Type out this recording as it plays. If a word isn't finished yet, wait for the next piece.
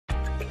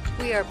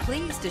We are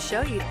pleased to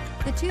show you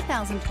the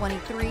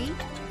 2023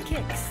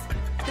 Kicks.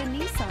 The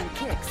Nissan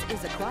Kicks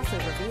is a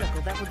crossover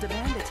vehicle that will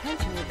demand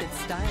attention with its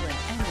styling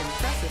and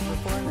impressive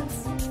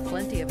performance.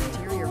 Plenty of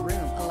interior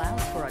room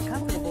allows for a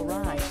comfortable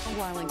ride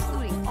while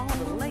including all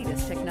the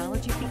latest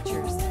technology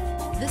features.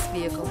 This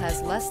vehicle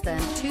has less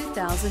than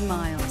 2,000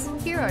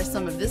 miles. Here are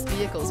some of this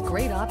vehicle's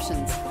great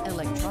options: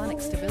 electronic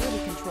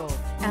stability control,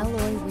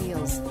 alloy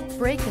wheels,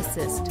 brake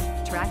assist,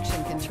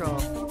 traction control,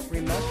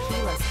 remote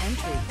keyless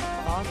entry,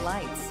 fog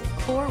lights,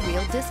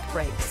 four-wheel disc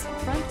brakes,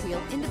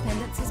 front-wheel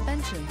independent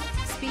suspension,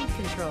 speed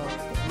control,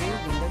 rear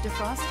window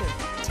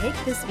defroster. Take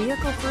this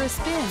vehicle for a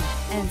spin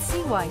and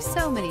see why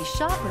so many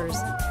shoppers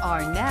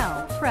are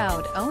now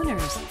proud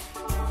owners.